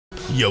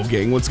Yo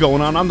gang, what's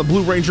going on? I'm the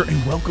Blue Ranger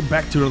and welcome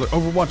back to another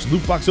Overwatch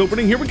loot box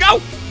opening. Here we go!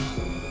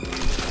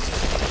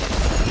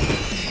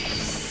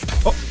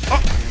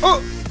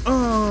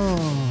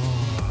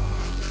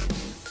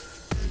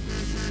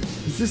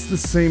 Is this the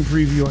same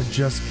preview I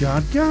just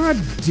got? God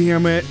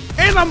damn it.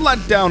 And I'm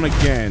let down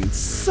again.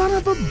 Son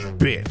of a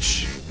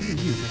bitch.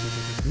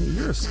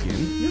 You're a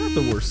skin. You're not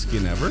the worst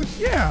skin ever.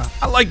 Yeah,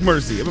 I like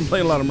Mercy. I've been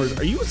playing a lot of Mercy.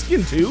 Are you a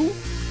skin too?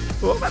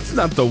 Well, that's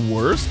not the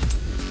worst.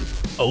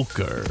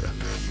 Ochre.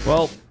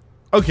 Well,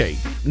 okay,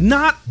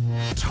 not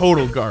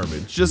total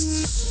garbage,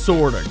 just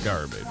sorta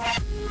garbage.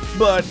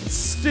 But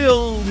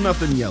still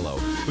nothing yellow.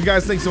 But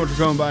guys, thanks so much for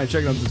coming by and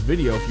checking out this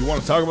video. If you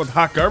want to talk about the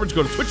hot garbage,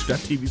 go to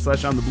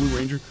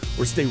twitch.tv/I'mTheBlueRanger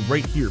or stay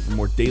right here for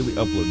more daily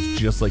uploads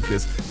just like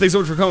this. Thanks so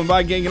much for coming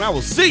by, gang, and I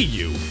will see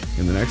you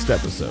in the next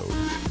episode.